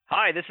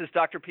Hi, this is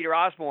Dr. Peter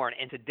Osborne,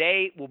 and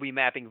today we'll be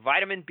mapping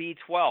vitamin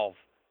B12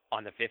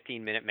 on the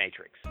 15-minute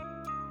matrix.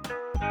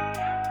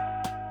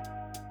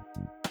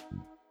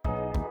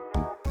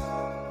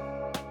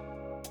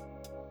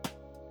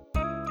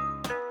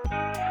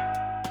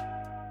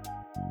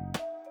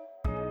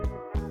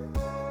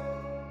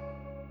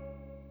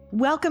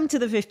 Welcome to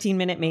the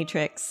 15-Minute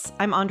Matrix.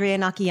 I'm Andrea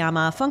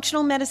Nakayama,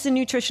 functional medicine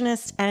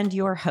nutritionist and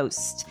your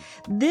host.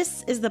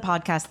 This is the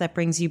podcast that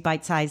brings you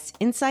bite-sized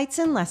insights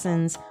and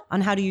lessons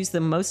on how to use the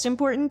most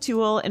important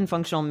tool in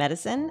functional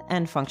medicine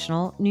and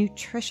functional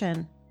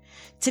nutrition.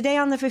 Today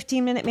on the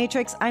 15-Minute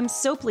Matrix, I'm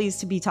so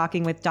pleased to be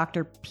talking with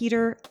Dr.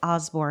 Peter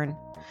Osborne.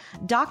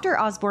 Dr.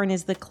 Osborne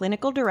is the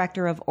clinical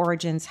director of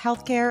Origins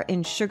Healthcare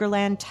in Sugar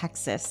Land,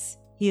 Texas.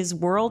 He is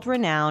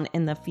world-renowned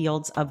in the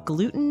fields of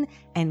gluten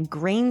and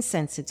grain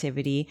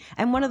sensitivity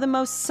and one of the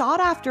most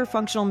sought-after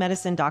functional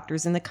medicine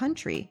doctors in the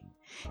country.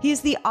 He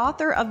is the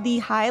author of the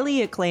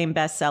highly acclaimed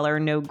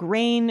bestseller No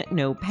Grain,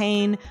 No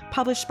Pain,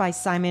 published by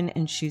Simon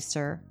 &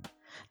 Schuster.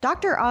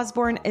 Dr.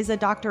 Osborne is a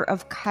doctor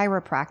of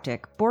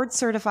chiropractic,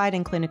 board-certified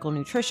in clinical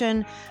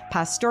nutrition,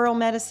 pastoral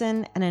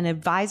medicine, and an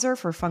advisor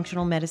for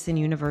Functional Medicine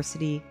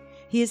University.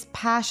 He is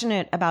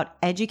passionate about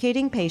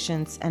educating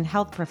patients and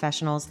health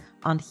professionals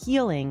on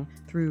healing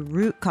through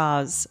root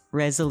cause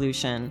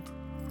resolution.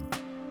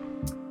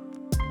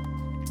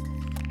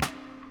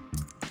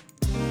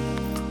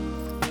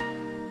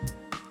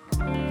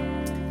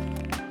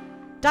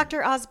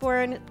 Dr.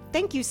 Osborne,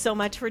 thank you so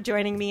much for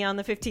joining me on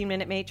the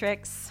 15-Minute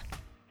Matrix.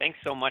 Thanks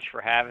so much for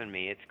having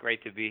me. It's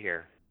great to be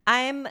here.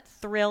 I'm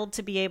thrilled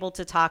to be able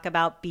to talk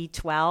about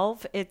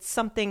B12. It's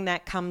something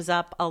that comes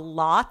up a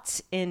lot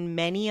in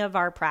many of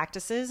our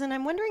practices, and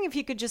I'm wondering if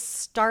you could just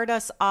start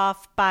us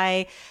off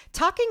by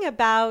talking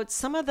about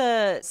some of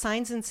the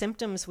signs and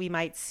symptoms we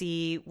might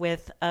see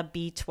with a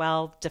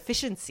B12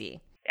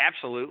 deficiency.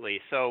 Absolutely.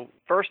 So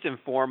first and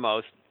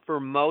foremost, for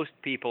most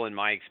people in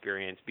my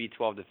experience,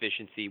 B12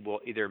 deficiency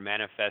will either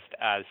manifest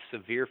as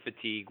severe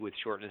fatigue with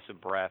shortness of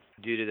breath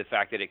due to the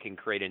fact that it can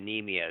create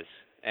anemias.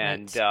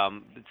 And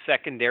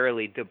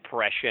secondarily,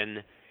 depression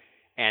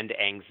and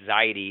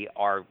anxiety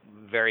are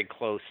very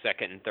close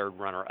second and third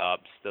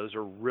runner-ups. Those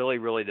are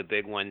really the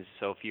big ones.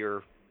 So if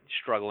you're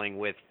struggling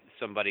with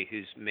somebody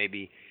who's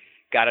maybe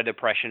got a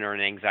depression or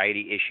an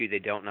anxiety issue, they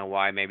don't know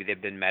why, maybe they've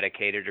been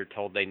medicated or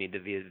told they need to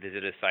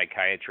visit a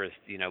psychiatrist,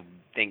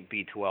 think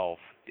B12.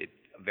 It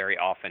very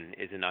often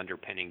is an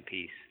underpinning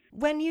piece.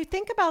 When you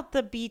think about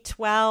the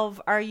B12,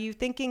 are you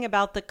thinking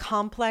about the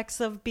complex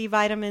of B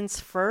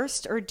vitamins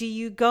first, or do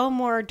you go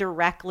more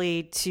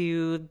directly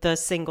to the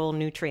single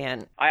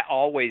nutrient? I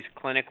always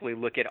clinically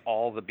look at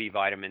all the B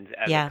vitamins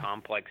as a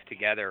complex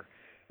together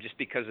just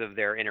because of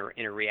their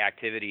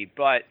interreactivity,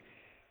 but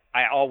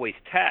I always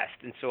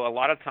test. And so a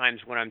lot of times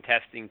when I'm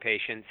testing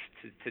patients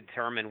to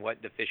determine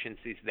what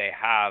deficiencies they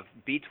have,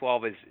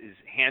 B12 is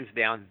hands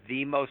down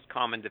the most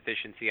common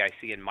deficiency I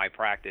see in my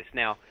practice.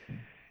 Now,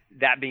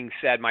 that being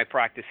said, my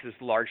practice is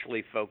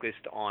largely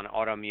focused on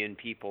autoimmune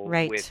people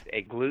with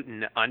a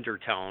gluten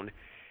undertone,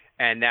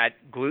 and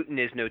that gluten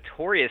is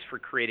notorious for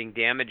creating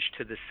damage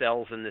to the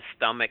cells in the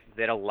stomach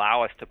that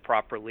allow us to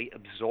properly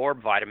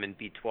absorb vitamin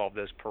B12.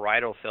 Those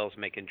parietal cells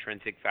make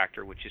intrinsic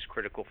factor, which is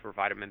critical for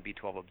vitamin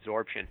B12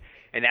 absorption,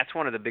 and that's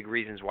one of the big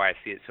reasons why I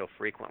see it so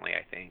frequently,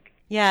 I think.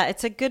 Yeah,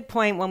 it's a good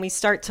point when we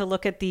start to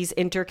look at these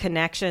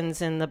interconnections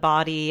in the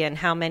body and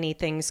how many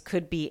things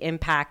could be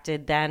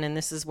impacted then. And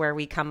this is where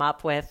we come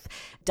up with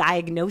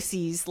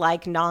diagnoses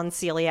like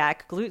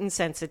non-celiac gluten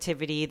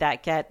sensitivity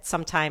that get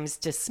sometimes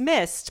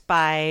dismissed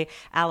by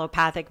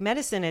allopathic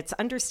medicine. It's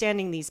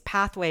understanding these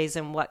pathways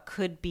and what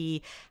could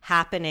be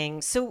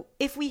happening. So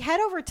if we head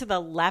over to the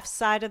left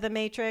side of the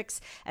matrix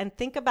and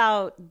think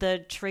about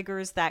the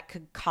triggers that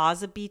could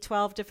cause a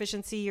B12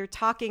 deficiency, you're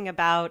talking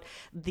about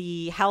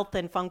the health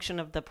and function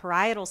of the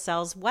parietal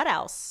cells. What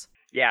else?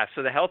 Yeah,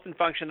 so the health and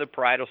function of the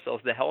parietal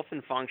cells, the health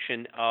and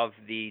function of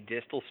the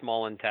distal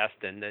small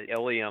intestine, the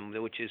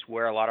ileum, which is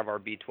where a lot of our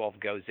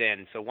B12 goes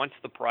in. So once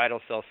the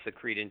parietal cells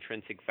secrete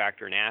intrinsic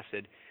factor and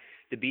acid,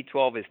 the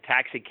B12 is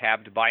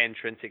taxicabbed by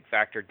intrinsic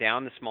factor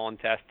down the small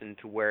intestine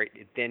to where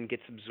it then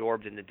gets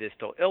absorbed in the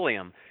distal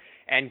ileum.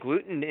 And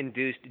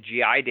gluten-induced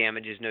GI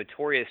damage is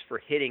notorious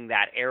for hitting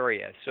that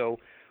area. So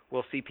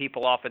we'll see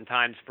people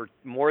oftentimes for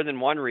more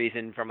than one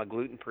reason from a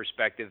gluten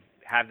perspective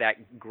have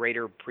that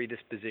greater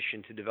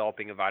predisposition to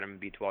developing a vitamin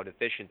B12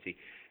 deficiency.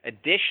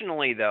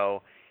 Additionally,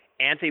 though,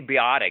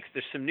 antibiotics.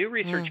 There's some new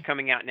research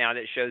coming out now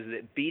that shows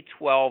that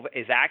B12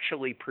 is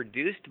actually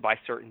produced by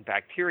certain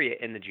bacteria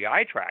in the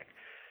GI tract.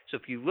 So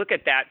if you look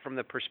at that from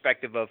the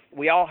perspective of,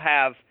 we all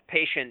have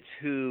patients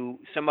who,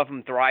 some of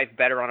them thrive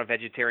better on a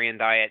vegetarian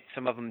diet,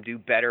 some of them do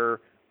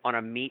better on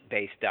a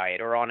meat-based diet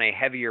or on a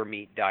heavier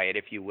meat diet,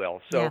 if you will.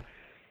 So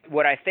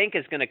what I think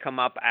is going to come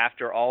up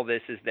after all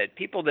this is that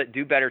people that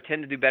do better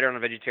tend to do better on a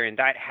vegetarian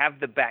diet have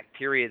the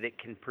bacteria that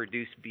can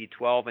produce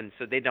B12, and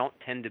so they don't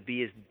tend to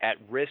be as at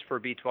risk for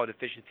B12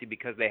 deficiency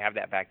because they have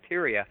that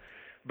bacteria.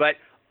 But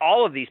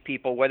all of these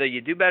people, whether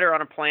you do better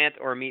on a plant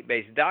or a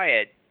meat-based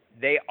diet,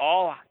 they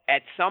all,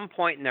 at some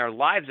point in their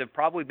lives, have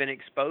probably been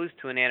exposed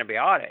to an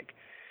antibiotic.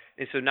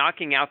 And so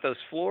knocking out those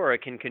flora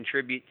can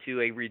contribute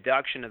to a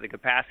reduction of the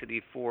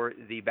capacity for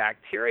the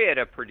bacteria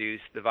to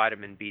produce the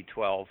vitamin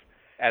B12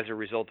 as a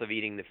result of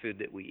eating the food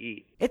that we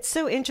eat. It's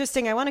so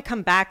interesting. I want to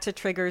come back to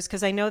triggers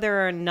because I know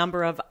there are a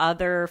number of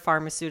other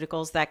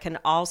pharmaceuticals that can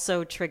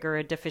also trigger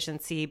a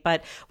deficiency.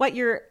 But what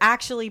you're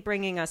actually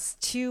bringing us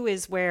to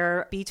is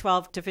where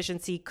B12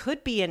 deficiency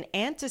could be an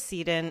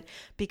antecedent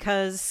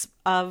because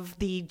of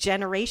the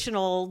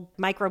generational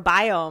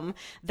microbiome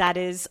that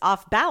is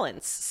off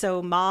balance. So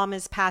mom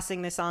is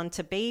passing this on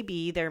to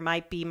baby. There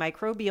might be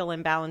microbial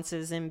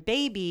imbalances in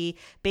baby.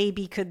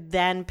 Baby could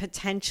then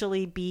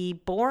potentially be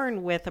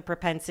born with a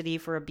propensity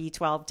for a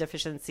B12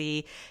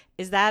 deficiency.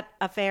 Is that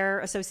a fair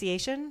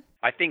association?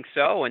 I think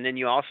so. And then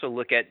you also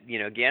look at,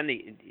 again,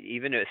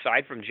 even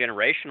aside from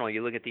generational,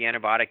 you look at the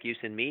antibiotic use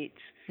in meats.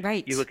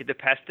 Right. You look at the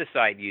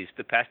pesticide use.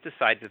 The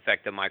pesticides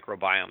affect the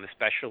microbiome,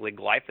 especially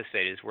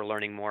glyphosate, as we're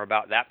learning more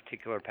about that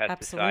particular pesticide.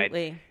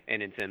 Absolutely.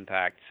 And its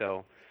impact.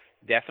 So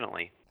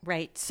definitely.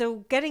 Right.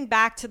 So getting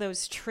back to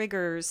those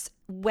triggers,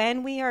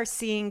 when we are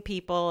seeing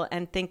people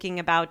and thinking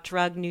about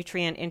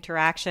drug-nutrient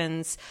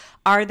interactions,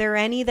 are there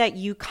any that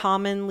you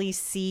commonly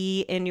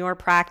see in your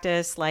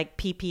practice, like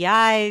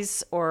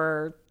PPIs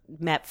or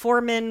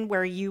metformin,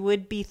 where you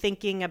would be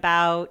thinking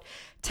about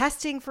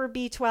testing for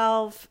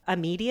B12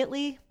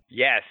 immediately?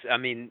 Yes. I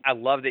mean, I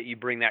love that you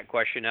bring that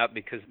question up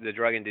because the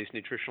drug-induced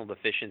nutritional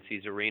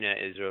deficiencies arena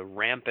is a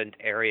rampant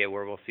area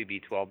where we'll see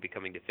B12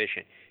 becoming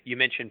deficient. You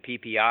mentioned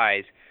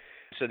PPIs.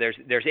 So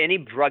there's any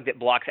drug that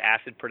blocks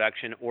acid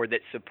production or that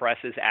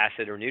suppresses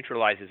acid or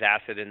neutralizes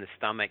acid in the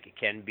stomach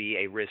can be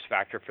a risk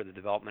factor for the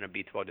development of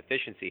B12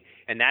 deficiency.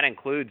 And that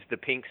includes the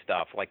pink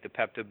stuff like the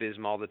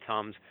Pepto-Bismol, the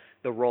Tums,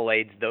 the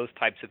Rolaids, those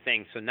types of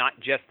things. So not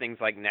just things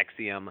like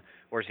Nexium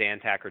or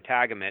Zantac or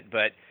Tagamet,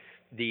 but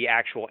the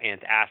actual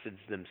antacids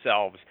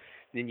themselves.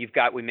 Then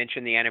we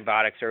mentioned the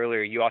antibiotics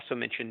earlier. You also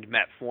mentioned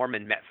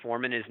metformin.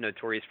 Metformin is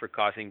notorious for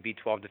causing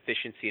B12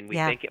 deficiency, and we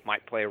think it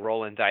might play a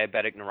role in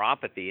diabetic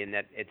neuropathy, in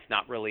that it's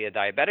not really a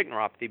diabetic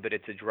neuropathy, but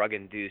it's a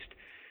drug-induced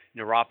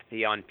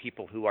neuropathy on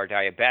people who are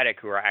diabetic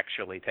who are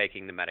actually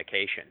taking the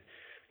medication.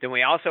 Then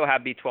we also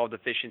have B12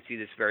 deficiency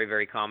that's very,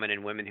 very common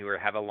in women who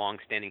have a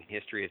long-standing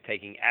history of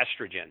taking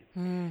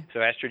estrogen. So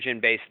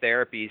estrogen-based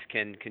therapies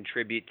can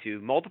contribute to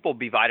multiple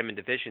B vitamin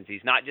deficiencies,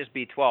 not just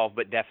B12,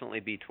 but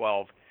definitely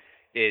B12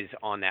 is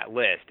on that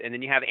list. And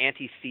then you have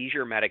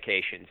anti-seizure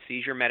medications.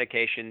 Seizure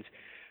medications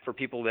for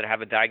people that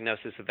have a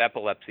diagnosis of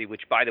epilepsy,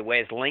 which, by the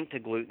way, is linked to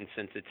gluten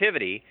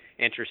sensitivity,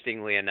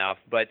 interestingly enough.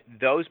 But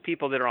those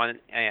people that are on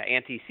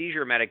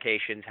anti-seizure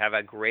medications have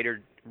a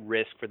greater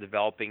risk for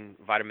developing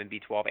vitamin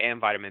B12 and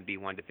vitamin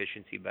B1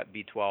 deficiency, but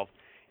B12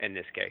 in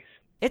this case.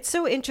 It's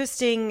so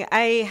interesting.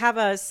 I have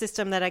a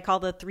system that I call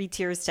the 3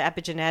 tiers to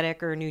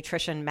epigenetic or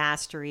nutrition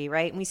mastery,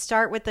 right? And we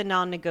start with the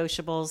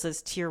non-negotiables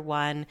as tier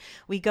 1.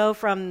 We go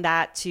from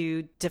that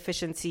to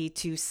deficiency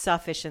to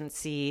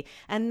sufficiency,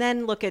 and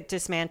then look at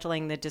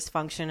dismantling the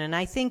dysfunction. And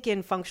I think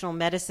in functional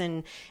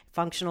medicine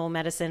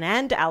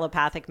and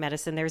allopathic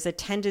medicine, there's a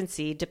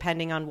tendency,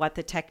 depending on what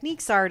the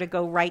techniques are, to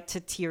go right to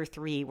tier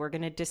 3. We're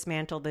going to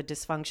dismantle the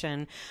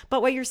dysfunction.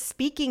 But what you're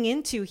speaking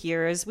into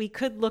here is we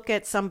could look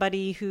at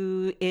somebody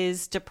who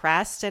is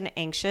depressed and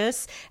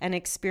anxious and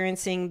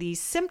experiencing these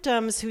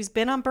symptoms who's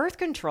been on birth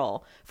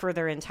control for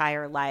their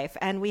entire life.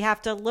 And we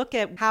have to look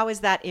at how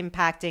is that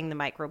impacting the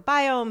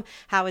microbiome?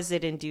 How is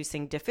it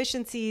inducing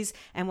deficiencies?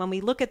 And when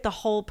we look at the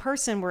whole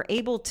person, we're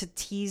able to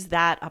tease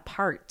that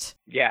apart.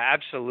 Yeah,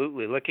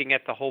 absolutely. Looking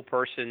at the whole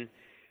person,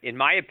 in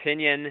my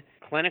opinion,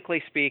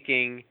 clinically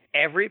speaking,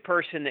 every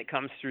person that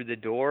comes through the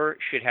door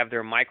should have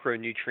their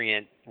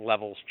micronutrient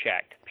levels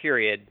checked,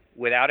 period,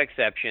 without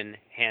exception,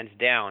 hands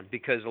down.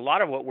 Because a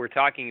lot of what we're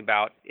talking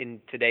about in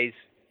today's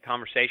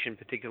conversation,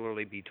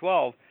 particularly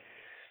B12,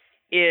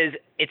 is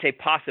it's a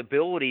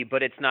possibility,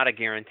 but it's not a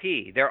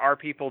guarantee. There are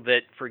people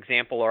that, for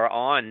example, are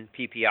on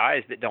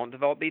PPIs that don't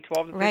develop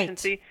B12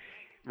 deficiency,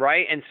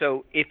 right? And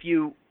so if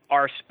you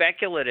are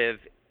speculative,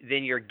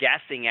 then you're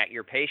guessing at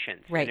your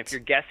patients. Right. And if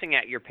you're guessing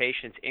at your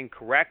patients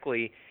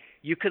incorrectly,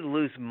 you could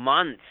lose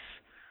months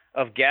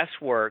of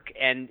guesswork.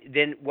 And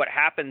then what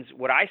happens,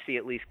 what I see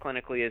at least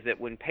clinically, is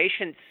that when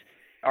patients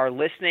are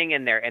listening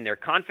and they're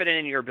confident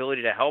in your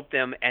ability to help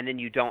them, and then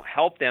you don't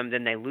help them,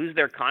 then they lose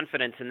their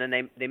confidence, and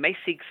then they may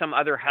seek some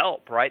other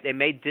help, right? They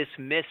may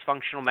dismiss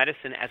functional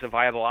medicine as a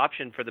viable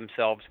option for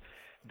themselves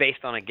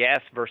based on a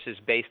guess versus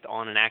based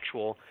on an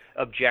actual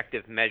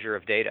objective measure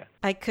of data.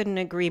 I couldn't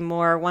agree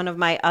more. One of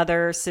my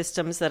other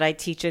systems that I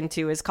teach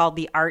into is called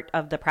the art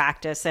of the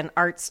practice. And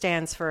ART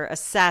stands for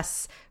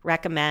assess,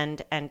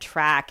 recommend, and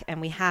track. And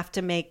we have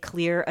to make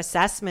clear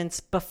assessments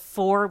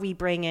before we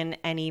bring in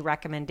any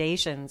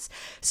recommendations.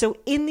 So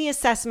in the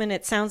assessment,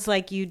 it sounds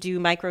like you do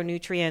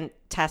micronutrient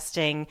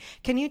testing.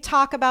 Can you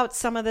talk about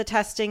some of the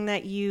testing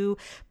that you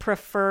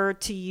prefer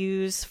to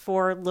use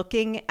for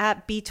looking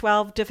at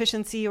B12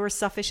 deficiency or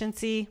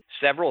sufficiency?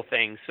 Several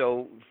things.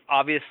 So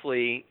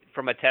obviously,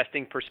 from a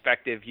testing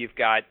perspective, you've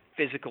got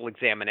physical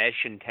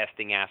examination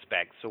testing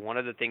aspects. So one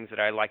of the things that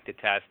I like to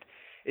test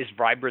is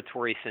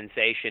vibratory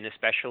sensation,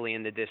 especially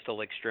in the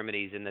distal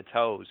extremities, in the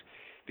toes,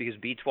 because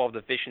B12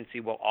 deficiency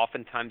will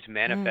oftentimes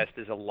manifest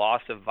as a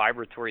loss of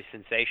vibratory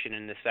sensation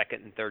in the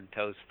second and third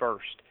toes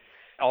first.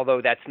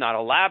 Although that's not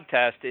a lab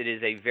test, it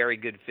is a very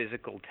good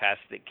physical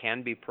test that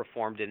can be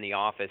performed in the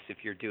office if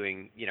you're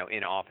doing,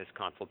 in-office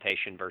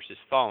consultation versus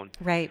phone.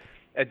 Right.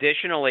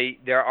 Additionally,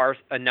 there are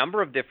a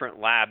number of different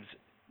labs.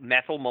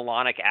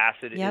 Methylmalonic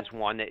acid is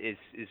one that is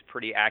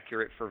pretty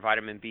accurate for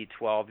vitamin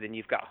B12. Then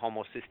you've got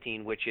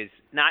homocysteine, which is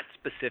not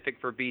specific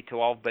for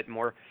B12, but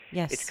more,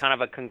 it's kind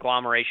of a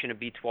conglomeration of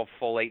B12,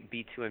 folate,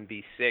 B2, and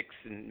B6,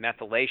 and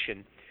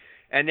methylation.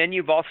 And then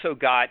you've also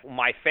got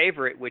my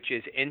favorite, which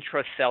is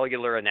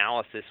intracellular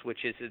analysis,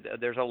 which is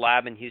there's a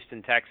lab in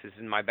Houston, Texas,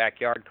 in my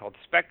backyard called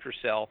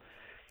SpectraCell,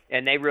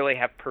 and they really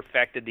have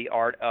perfected the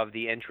art of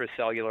the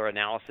intracellular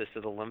analysis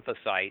of the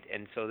lymphocyte.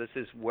 And so this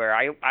is where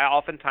I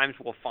oftentimes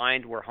will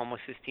find where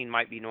homocysteine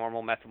might be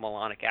normal,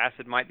 methylmalonic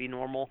acid might be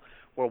normal,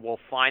 where we'll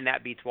find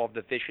that B12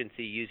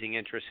 deficiency using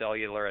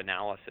intracellular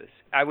analysis.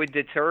 I would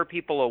deter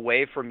people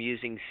away from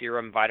using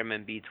serum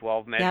vitamin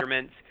B12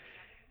 measurements. Yep.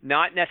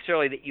 Not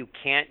necessarily that you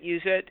can't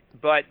use it,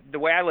 but the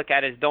way I look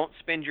at it is don't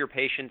spend your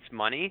patient's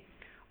money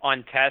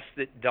on tests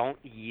that don't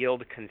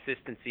yield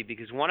consistency,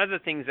 because one of the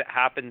things that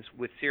happens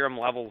with serum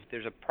levels,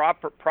 there's a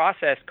proper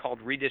process called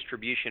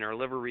redistribution or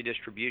liver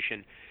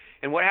redistribution.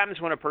 And what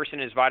happens when a person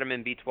is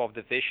vitamin B12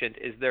 deficient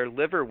is their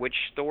liver, which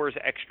stores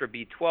extra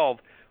B12,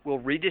 will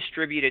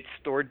redistribute its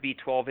stored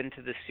B12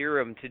 into the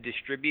serum to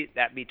distribute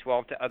that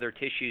B12 to other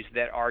tissues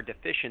that are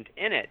deficient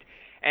in it.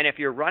 And if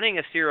you're running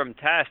a serum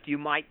test, you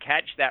might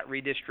catch that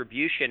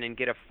redistribution and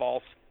get a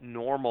false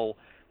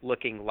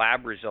normal-looking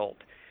lab result.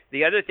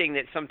 The other thing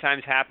that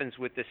sometimes happens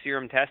with the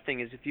serum testing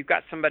is if you've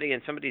got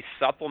somebody's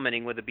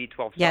supplementing with a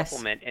B12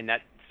 supplement and that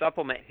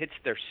supplement hits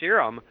their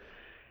serum,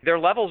 their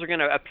levels are going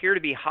to appear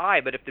to be high,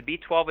 but if the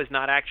B12 is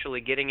not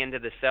actually getting into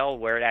the cell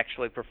where it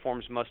actually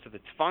performs most of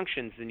its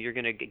functions, then you're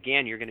going to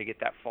get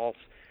that false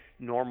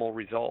normal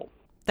result.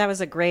 That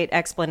was a great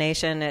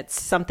explanation. It's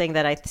something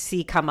that I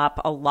see come up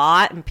a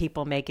lot and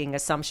people making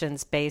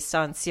assumptions based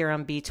on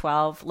serum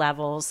B12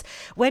 levels.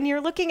 When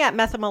you're looking at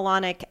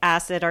methylmalonic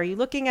acid, are you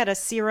looking at a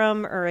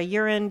serum or a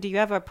urine? Do you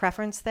have a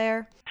preference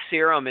there?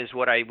 Serum is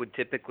what I would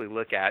typically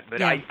look at,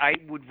 but I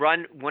would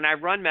when I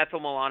run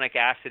methylmalonic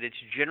acid, it's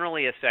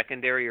generally a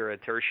secondary or a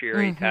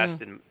tertiary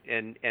test,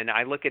 and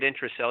I look at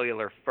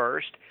intracellular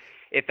first.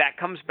 If that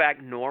comes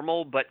back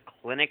normal, but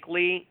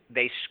clinically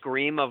they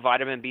scream of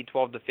vitamin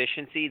B12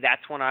 deficiency,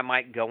 that's when I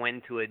might go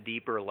into a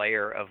deeper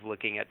layer of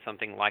looking at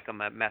something like a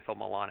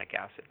methylmalonic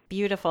acid.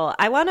 Beautiful.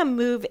 I want to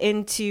move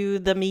into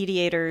the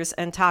mediators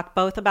and talk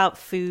both about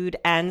food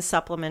and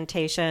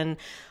supplementation.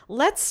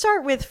 Let's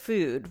start with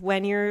food.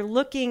 When you're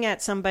looking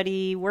at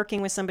somebody,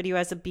 working with somebody who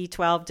has a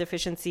B12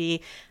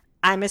 deficiency,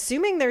 I'm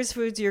assuming there's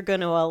foods you're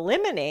going to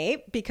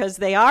eliminate because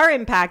they are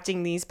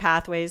impacting these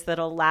pathways that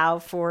allow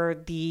for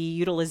the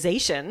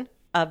utilization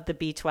of the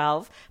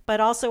B12, but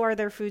also are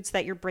there foods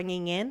that you're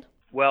bringing in?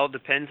 Well, it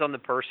depends on the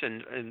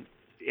person. And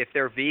if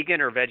they're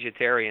vegan or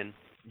vegetarian,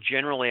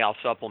 generally I'll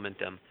supplement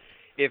them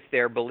if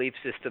their belief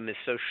system is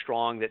so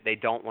strong that they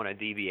don't want to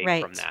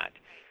deviate from that.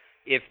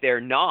 If they're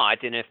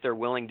not, and if they're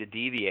willing to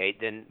deviate,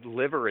 then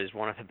liver is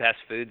one of the best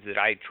foods that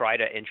I try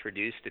to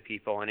introduce to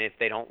people. And if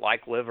they don't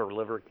like liver,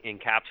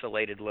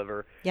 encapsulated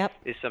liver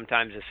is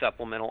sometimes a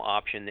supplemental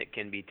option that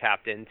can be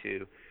tapped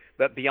into.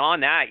 But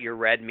beyond that, your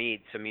red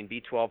meats, I mean,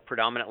 B12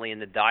 predominantly in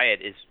the diet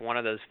is one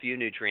of those few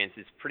nutrients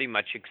that's pretty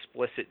much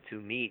explicit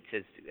to meats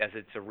as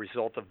it's a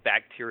result of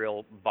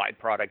bacterial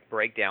byproduct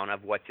breakdown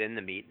of what's in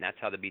the meat, and that's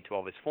how the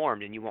B12 is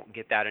formed, and you won't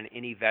get that in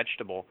any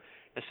vegetable.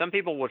 Now, some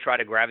people will try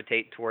to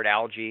gravitate toward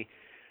algae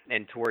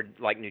and toward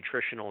like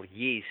nutritional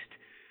yeast.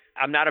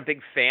 I'm not a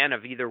big fan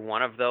of either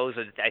one of those.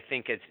 I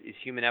think it's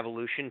human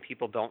evolution.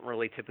 People don't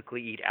really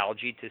typically eat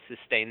algae to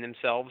sustain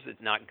themselves.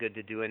 It's not good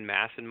to do in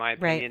mass, in my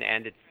opinion,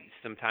 and it's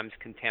sometimes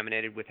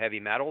contaminated with heavy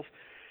metals.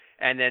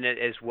 And then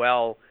as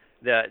well,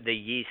 the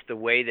yeast, the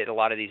way that a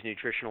lot of these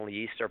nutritional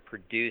yeasts are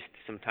produced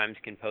sometimes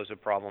can pose a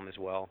problem as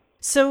well.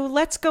 So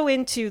let's go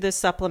into the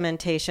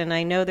supplementation.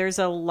 I know there's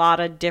a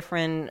lot of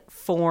different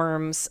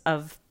forms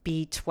of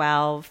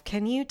B12.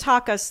 Can you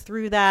talk us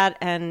through that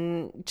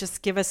and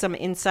just give us some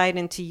insight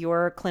into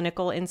your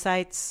clinical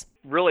insights?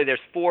 Really, there's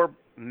four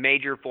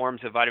major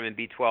forms of vitamin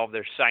B12.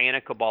 There's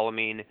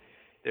cyanocobalamin,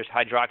 there's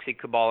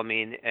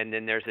hydroxycobalamin, and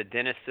then there's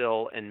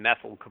adenylyl and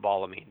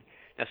methylcobalamin.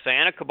 Now,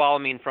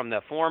 cyanocobalamin from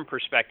the form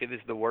perspective is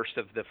the worst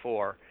of the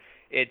four.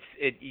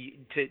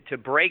 To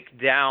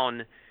break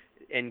down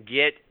and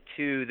get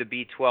to the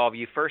B12,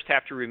 you first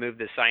have to remove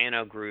the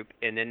cyano group,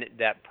 and then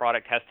that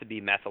product has to be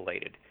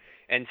methylated.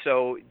 And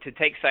so to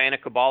take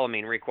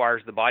cyanocobalamin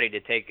requires the body to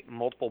take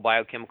multiple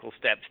biochemical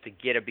steps to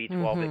get a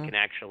B12 that can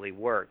actually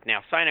work.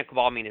 Now,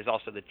 cyanocobalamin is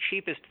also the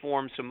cheapest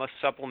form, so most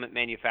supplement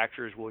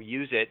manufacturers will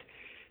use it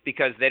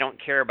because they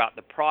don't care about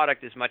the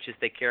product as much as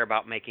they care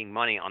about making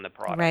money on the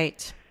product.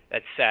 Right.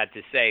 That's sad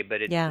to say,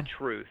 but it's the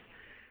truth.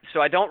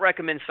 So I don't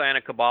recommend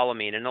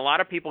cyanocobalamin, and a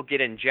lot of people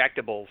get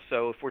injectables.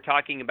 So if we're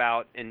talking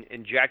about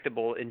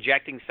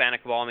injecting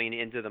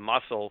cyanocobalamin into the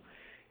muscle,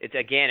 it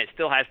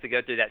still has to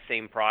go through that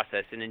same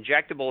process. An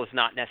injectable is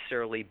not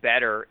necessarily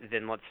better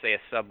than, let's say, a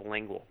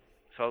sublingual.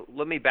 So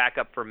let me back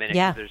up for a minute.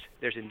 Yeah.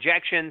 There's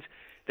injections,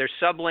 there's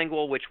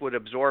sublingual, which would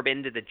absorb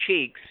into the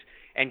cheeks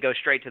and go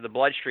straight to the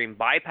bloodstream,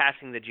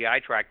 bypassing the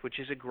GI tract, which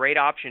is a great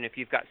option if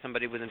you've got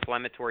somebody with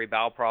inflammatory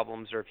bowel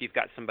problems or if you've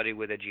got somebody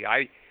with a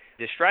GI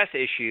distress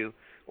issue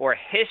or a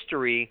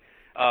history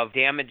of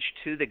damage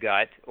to the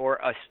gut or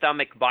a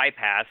stomach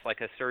bypass,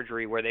 like a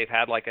surgery where they've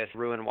had like a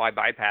Roux-en-Y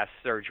bypass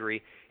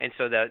surgery, and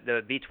so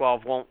the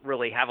B12 won't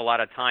really have a lot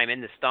of time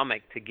in the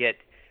stomach to get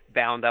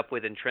bound up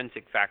with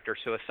intrinsic factor.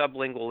 So a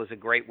sublingual is a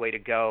great way to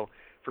go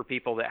for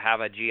people that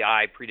have a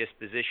GI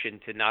predisposition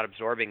to not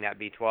absorbing that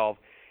B12.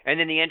 And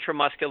then the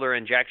intramuscular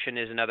injection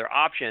is another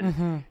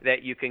option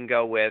that you can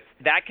go with.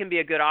 That can be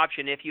a good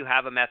option if you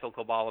have a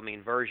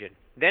methylcobalamin version.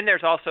 Then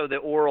there's also the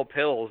oral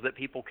pills that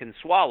people can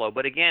swallow.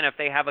 But again, if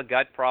they have a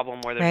gut problem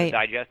where there's a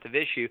digestive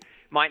issue,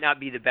 might not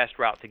be the best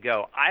route to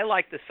go. I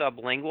like the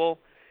sublingual.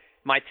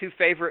 My two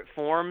favorite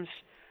forms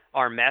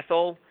are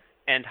methyl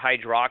and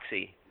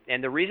hydroxy.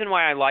 And the reason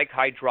why I like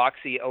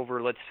hydroxy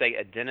over, let's say,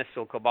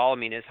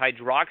 adenosylcobalamin is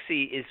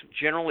hydroxy is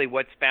generally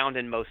what's found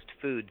in most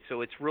foods,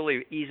 so it's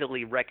really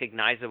easily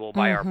recognizable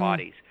by our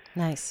bodies.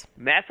 Nice.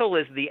 Methyl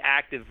is the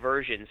active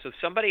version. So if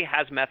somebody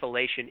has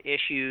methylation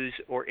issues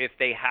or if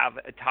they have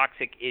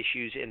toxic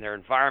issues in their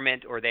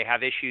environment or they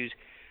have issues,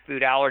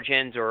 food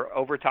allergens or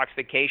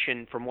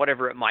overtoxification from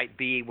whatever it might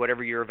be,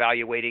 whatever you're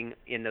evaluating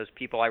in those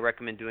people, I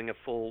recommend doing a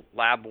full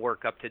lab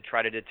workup to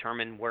try to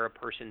determine where a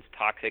person's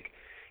toxic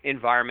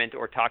environment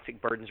or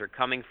toxic burdens are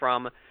coming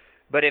from.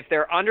 But if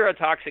they're under a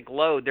toxic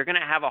load, they're going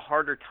to have a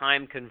harder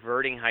time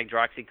converting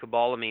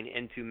hydroxycobalamin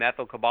into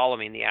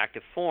methylcobalamin, the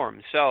active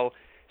form. So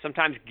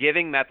sometimes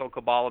giving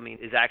methylcobalamin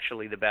is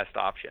actually the best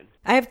option.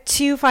 I have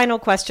two final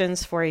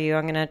questions for you.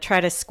 I'm going to try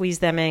to squeeze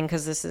them in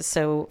because this is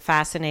so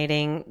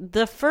fascinating.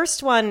 The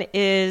first one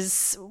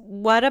is,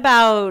 what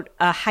about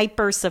a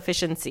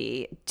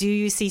hypersufficiency? Do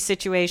you see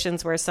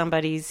situations where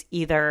somebody's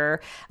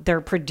either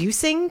they're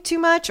producing too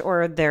much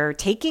or they're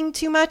taking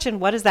too much? And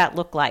what does that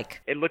look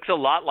like? It looks a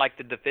lot like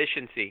the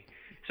deficiency.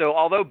 So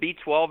although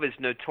B12 is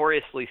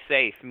notoriously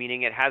safe,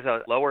 meaning it has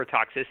a lower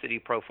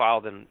toxicity profile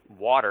than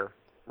water,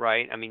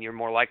 right? I mean, you're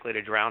more likely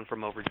to drown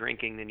from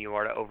overdrinking than you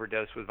are to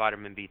overdose with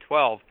vitamin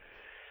B12.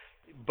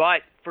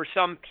 But for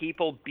some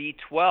people,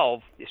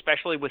 B12,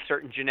 especially with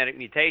certain genetic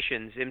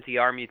mutations,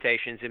 MTR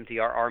mutations,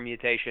 MTRR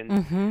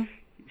mutations,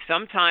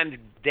 sometimes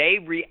they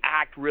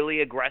react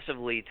really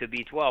aggressively to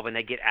B12 and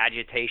they get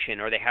agitation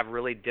or they have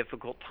really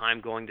difficult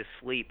time going to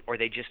sleep or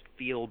they just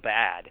feel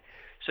bad.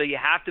 So you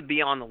have to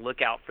be on the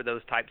lookout for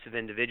those types of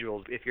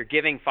individuals. If you're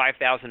giving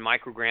 5,000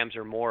 micrograms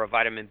or more of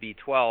vitamin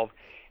B12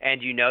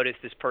 and you notice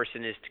this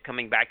person is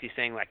coming back to you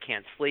saying, I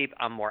can't sleep,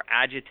 I'm more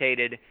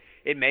agitated,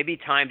 it may be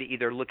time to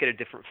either look at a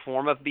different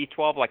form of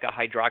B12, like a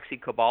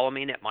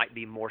hydroxycobalamin. It might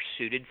be more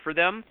suited for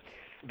them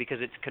because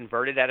it's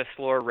converted at a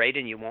slower rate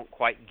and you won't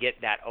quite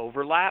get that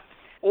overlap.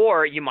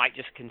 Or you might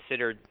just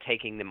consider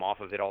taking them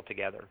off of it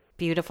altogether.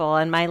 Beautiful.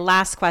 And my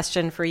last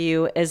question for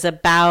you is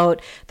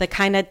about the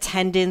kind of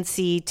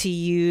tendency to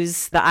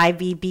use the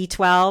IV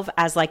B12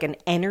 as like an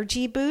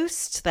energy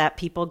boost, that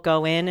people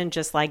go in and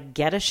just like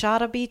get a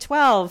shot of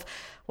B12.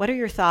 What are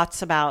your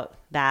thoughts about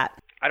that?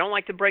 I don't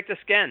like to break the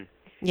skin.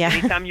 Yeah.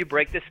 Anytime you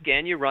break the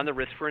skin, you run the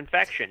risk for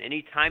infection.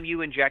 Anytime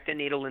you inject a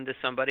needle into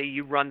somebody,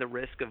 you run the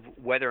risk of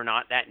whether or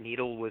not that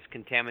needle was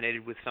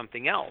contaminated with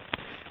something else.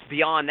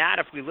 Beyond that,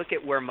 if we look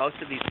at where most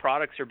of these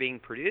products are being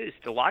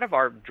produced, a lot of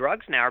our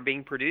drugs now are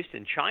being produced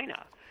in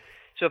China.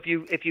 So if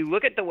you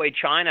look at the way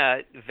China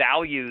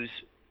values,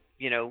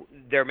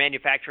 their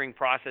manufacturing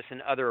process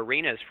in other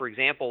arenas, for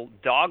example,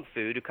 dog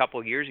food, a couple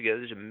of years ago,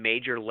 there's a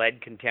major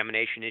lead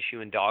contamination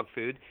issue in dog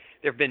food.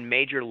 There have been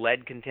major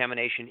lead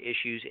contamination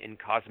issues in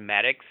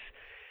cosmetics.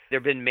 There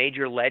have been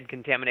major lead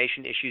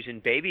contamination issues in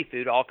baby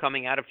food, all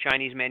coming out of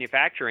Chinese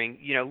manufacturing.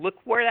 Look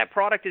where that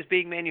product is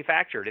being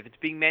manufactured. If it's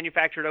being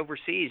manufactured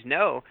overseas,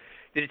 know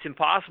that it's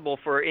impossible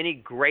for any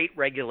great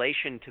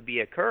regulation to be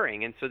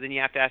occurring. And so then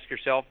you have to ask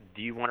yourself,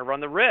 do you want to run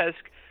the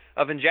risk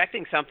of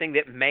injecting something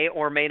that may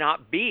or may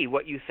not be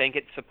what you think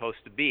it's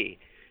supposed to be?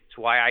 It's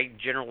why I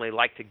generally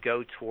like to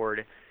go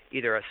toward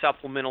either a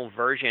supplemental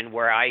version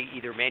where I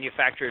either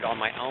manufacture it on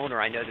my own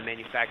or I know the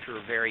manufacturer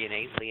very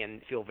innately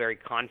and feel very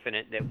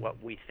confident that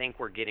what we think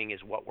we're getting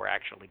is what we're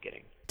actually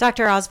getting.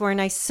 Dr. Osborne,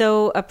 I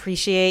so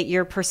appreciate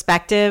your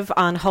perspective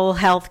on whole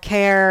health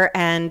care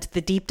and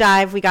the deep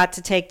dive we got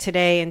to take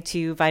today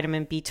into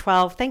vitamin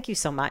B12. Thank you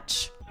so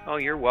much. Oh,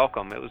 you're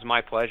welcome. It was my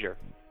pleasure.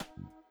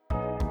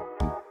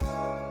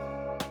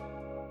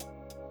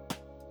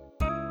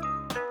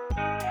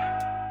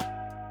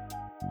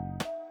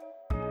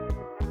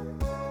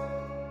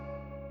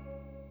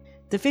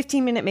 The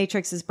 15-Minute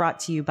Matrix is brought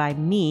to you by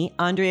me,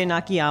 Andrea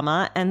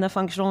Nakayama, and the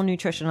Functional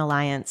Nutrition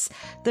Alliance.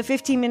 The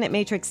 15-Minute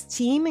Matrix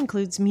team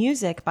includes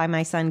music by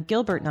my son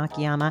Gilbert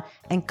Nakayama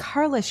and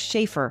Carlos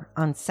Schaefer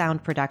on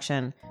sound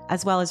production,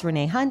 as well as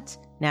Renee Hunt,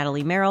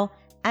 Natalie Merrill,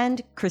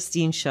 and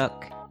Christine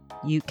Shook.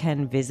 You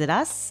can visit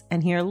us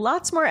and hear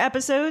lots more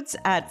episodes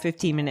at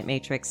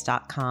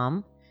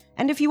 15minutematrix.com.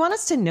 And if you want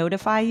us to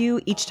notify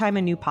you each time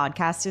a new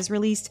podcast is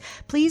released,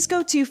 please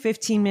go to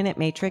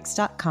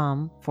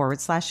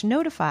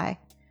 15minutematrix.com/notify.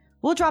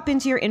 We'll drop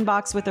into your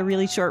inbox with a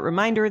really short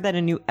reminder that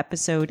a new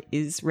episode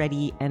is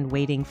ready and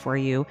waiting for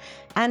you.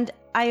 And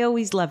I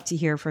always love to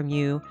hear from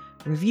you.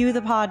 Review the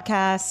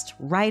podcast,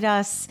 write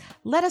us,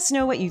 let us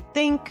know what you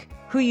think,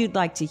 who you'd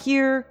like to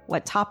hear,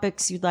 what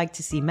topics you'd like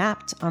to see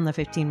mapped on the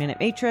 15-Minute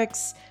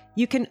Matrix.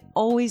 You can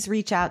always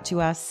reach out to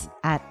us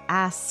at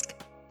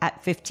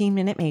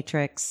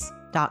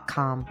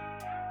ask@15minutematrix.com.